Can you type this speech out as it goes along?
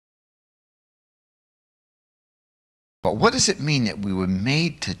But what does it mean that we were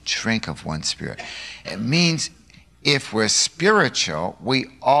made to drink of one Spirit? It means if we're spiritual, we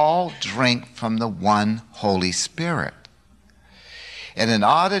all drink from the one Holy Spirit. And in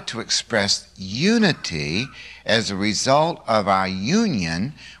order to express unity as a result of our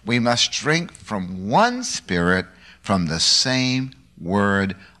union, we must drink from one Spirit from the same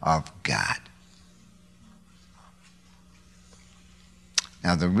Word of God.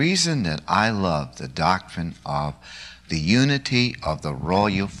 Now, the reason that I love the doctrine of the unity of the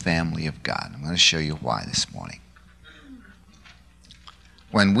royal family of God, I'm going to show you why this morning.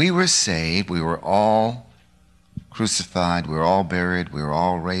 When we were saved, we were all crucified, we were all buried, we were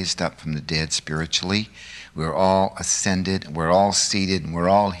all raised up from the dead spiritually, we were all ascended, we're all seated, and we're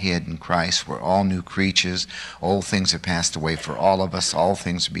all hid in Christ, we're all new creatures. Old things have passed away for all of us, all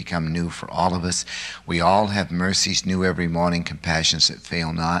things have become new for all of us. We all have mercies new every morning, compassions that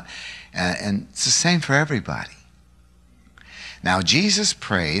fail not, and it's the same for everybody. Now Jesus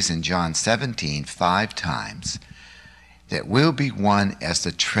prays in John 17 5 times that we'll be one as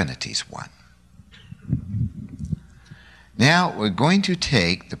the Trinity's one. Now we're going to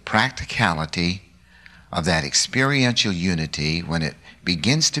take the practicality of that experiential unity when it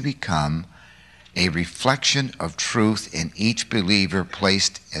begins to become a reflection of truth in each believer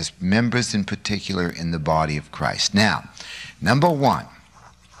placed as members in particular in the body of Christ. Now, number one,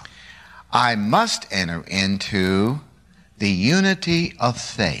 I must enter into the unity of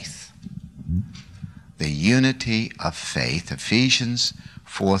faith. The unity of faith, Ephesians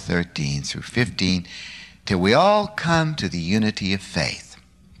 4:13 through 15, till we all come to the unity of faith.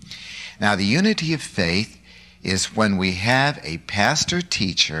 Now, the unity of faith is when we have a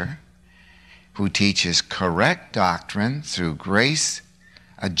pastor-teacher who teaches correct doctrine through grace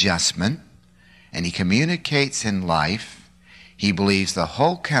adjustment, and he communicates in life. He believes the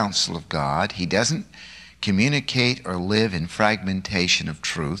whole counsel of God. He doesn't communicate or live in fragmentation of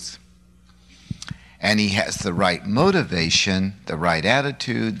truth. And he has the right motivation, the right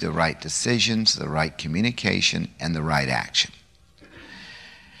attitude, the right decisions, the right communication, and the right action.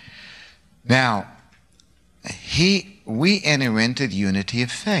 Now, we enter into the unity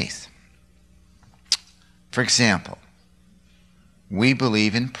of faith. For example, we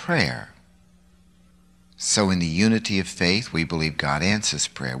believe in prayer. So in the unity of faith, we believe God answers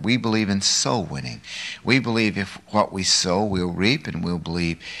prayer. We believe in soul winning. We believe if what we sow, we'll reap, and we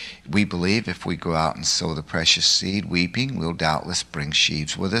believe if we go out and sow the precious seed, weeping, we'll doubtless bring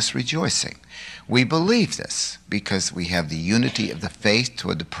sheaves with us rejoicing. We believe this because we have the unity of the faith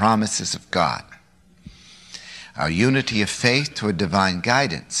toward the promises of God. Our unity of faith toward divine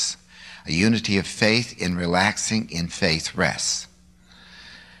guidance. A unity of faith in relaxing in faith rests.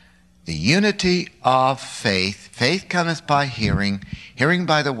 The unity of faith. Faith cometh by hearing, hearing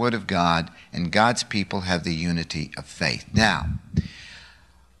by the word of God, and God's people have the unity of faith. Now,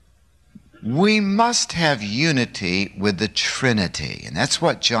 we must have unity with the Trinity, and that's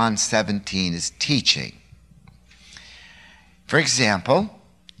what John 17 is teaching. For example,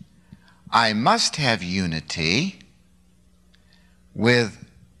 I must have unity with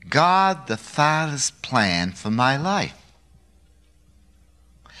God the Father's plan for my life.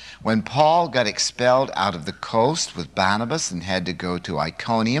 When Paul got expelled out of the coast with Barnabas and had to go to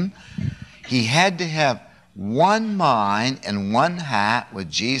Iconium, he had to have one mind and one heart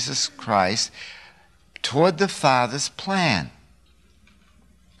with Jesus Christ toward the Father's plan.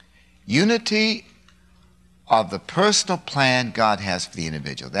 Unity of the personal plan God has for the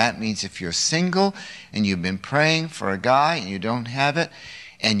individual. That means if you're single and you've been praying for a guy and you don't have it,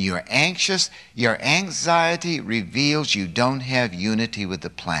 and you're anxious, your anxiety reveals you don't have unity with the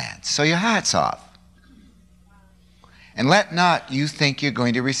plan. So your heart's off. And let not you think you're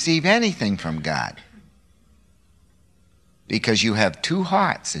going to receive anything from God, because you have two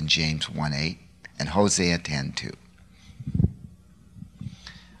hearts in James 1:8 and Hosea 10:2.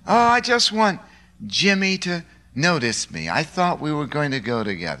 Oh, I just want Jimmy to notice me. I thought we were going to go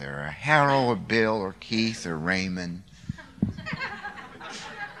together, or Harold or Bill or Keith or Raymond.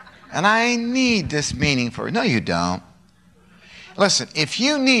 And I need this meaning for it. No, you don't. Listen, if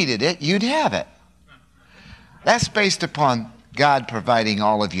you needed it, you'd have it. That's based upon God providing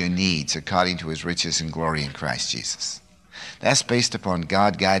all of your needs according to his riches and glory in Christ Jesus. That's based upon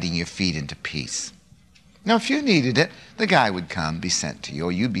God guiding your feet into peace. Now, if you needed it, the guy would come, be sent to you,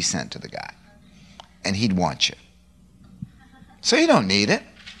 or you'd be sent to the guy. And he'd want you. So you don't need it.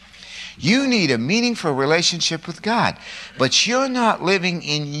 You need a meaningful relationship with God, but you're not living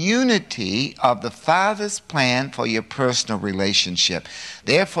in unity of the Father's plan for your personal relationship.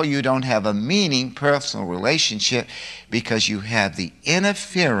 Therefore, you don't have a meaning personal relationship because you have the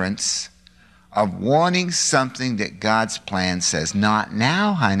interference of wanting something that God's plan says, not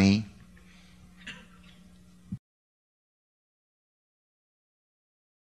now, honey.